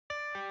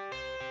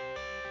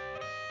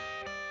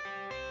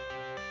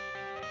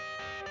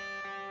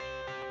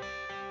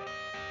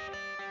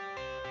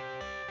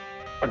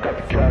I got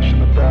the cash in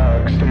the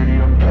bag,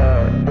 stadium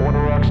packed. Born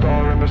a rock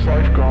star in this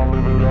life, gonna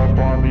live it up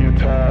on the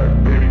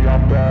attack. Baby,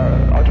 I'm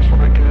bad, I just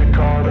wanna get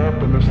caught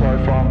up in this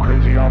life. I'm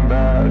crazy, I'm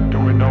mad,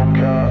 doing no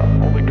cap.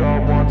 Only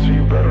God wants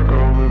you, better go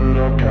live it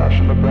up. Cash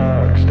in the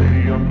bag,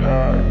 stadium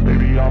packed.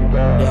 Baby, I'm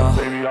bad, yeah.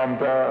 Baby, I'm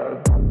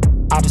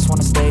bad. I just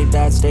wanna stay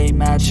bad, stay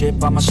mad.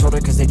 Chip on my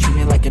shoulder cause they treat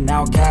me like an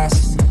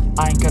outcast.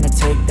 I ain't gonna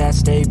take that,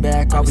 stay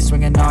back. I'll be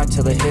swinging hard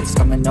till the hits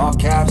come in all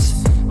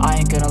caps. I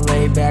ain't gonna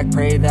lay back,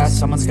 pray that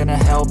someone's gonna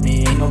help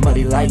me. Ain't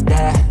nobody like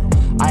that.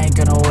 I ain't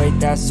gonna wait,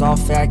 that's all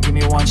fact. Give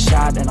me one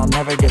shot and I'll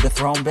never get the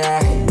throne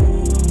back.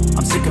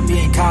 I'm sick of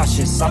being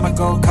cautious, I'ma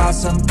go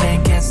cause some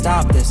pain, can't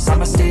stop this.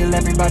 I'ma steal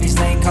everybody's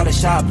lane, call it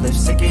shoplift.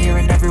 Sick of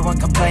hearing everyone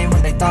complain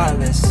when they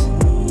thoughtless.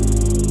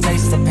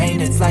 Taste the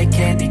pain, it's like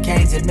candy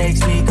canes. It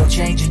makes me go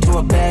change into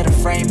a better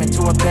frame,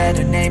 into a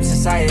better name.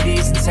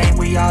 Society's insane,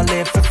 we all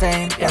live for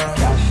fame, yeah.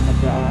 Cash in the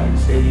bag,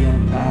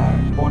 stadium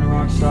packed. Born a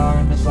rock star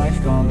in this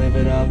life, gonna live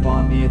it up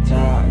on the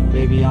attack.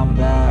 Baby, I'm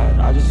bad,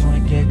 I just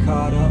wanna get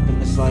caught up in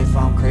this life.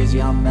 I'm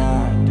crazy, I'm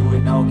mad, do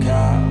it no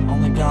cap.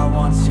 Only God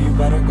wants you,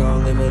 better go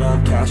live it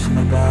up. Cash in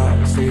the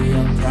bag,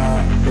 stadium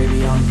packed.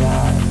 Baby, I'm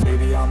bad,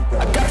 baby, I'm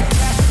bad. I got the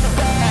cash in the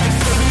bag,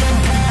 stadium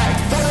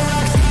packed. Born a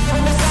rock star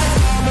in this life,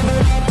 gonna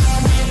live it up.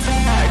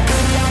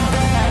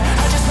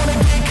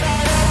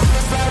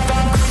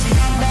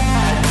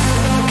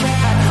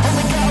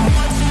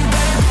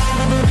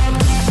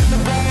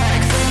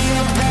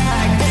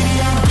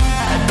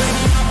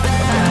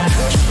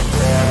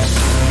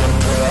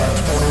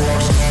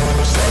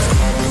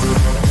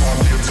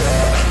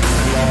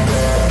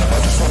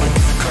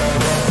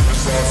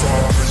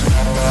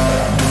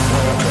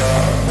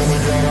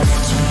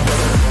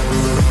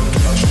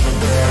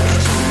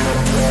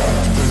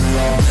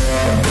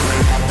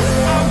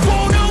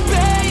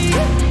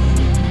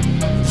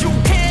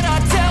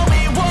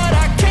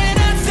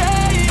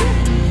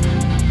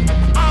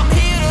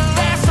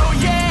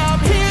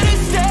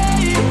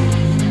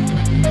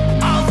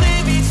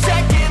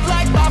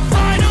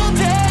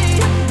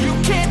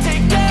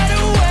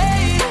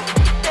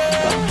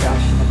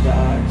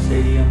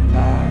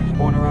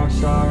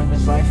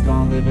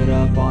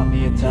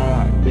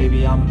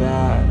 Baby, I'm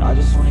bad, I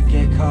just wanna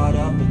get caught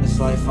up in this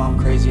life. I'm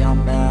crazy,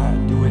 I'm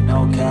mad, do it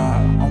no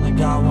cap. Only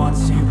God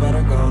wants you,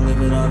 better go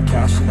live it up.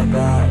 Cash in the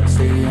bag,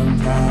 stadium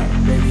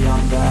packed. Baby,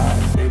 I'm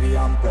bad, baby,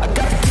 I'm bad. I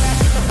got the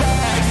cash in the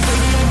bag,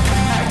 stadium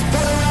packed.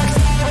 Born a rock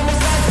star in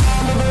this life,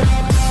 I'll live it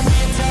up on the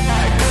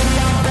attack. Baby,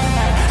 I'm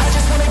bad, I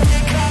just wanna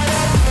get caught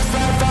up in this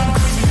life. I'm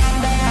crazy, I'm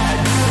mad,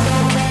 do it no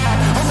cap.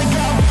 Only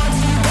God wants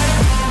you, better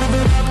go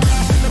live it up.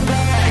 Cash in the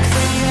bag,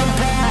 stadium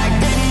packed.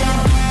 Baby,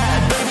 I'm bad,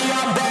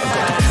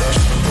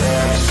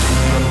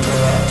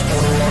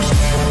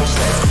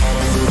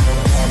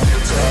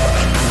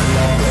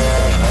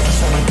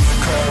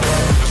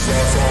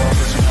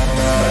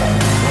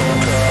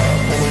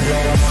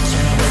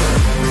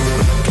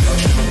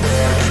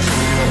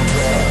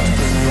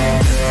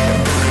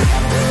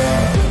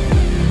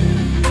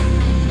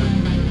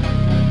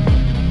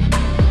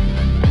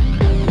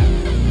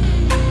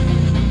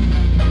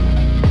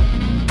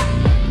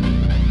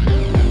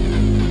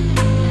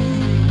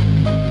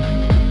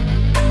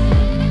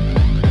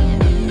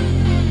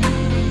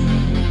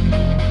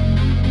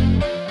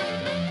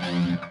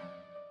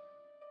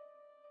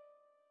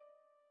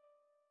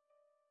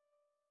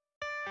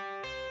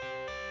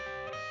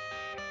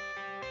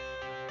 baby, I'm bad.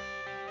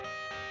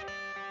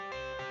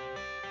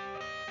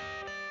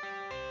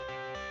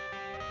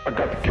 I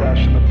got the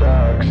cash in the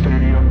bag,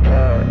 stadium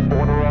packed.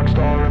 Born a rock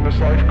star in this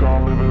life,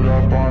 gonna live it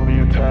up on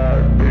the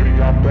attack. Baby,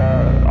 I'm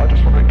bad, I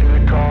just wanna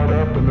get caught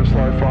up in this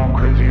life. I'm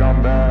crazy,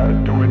 I'm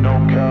mad, doing no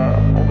cap.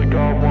 Only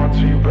God wants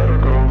you, better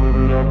go live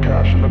it up.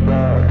 Cash in the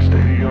bag,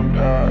 stadium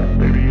packed.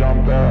 Baby,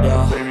 I'm bad,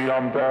 yeah. Baby,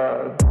 I'm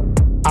bad.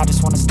 I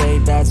just wanna stay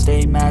bad,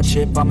 stay mad.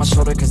 Chip on my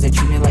shoulder cause they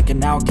treat me like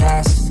an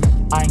outcast.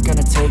 I ain't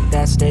gonna take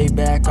that, stay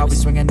back. I'll be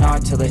swinging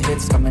hard till the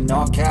hits come in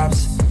all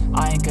caps.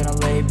 I ain't gonna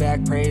lay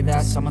back, pray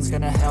that someone's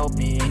gonna help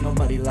me. Ain't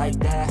nobody like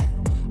that.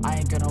 I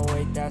ain't gonna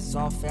wait, that's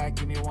all fact.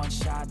 Give me one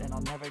shot and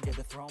I'll never get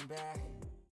the throne back.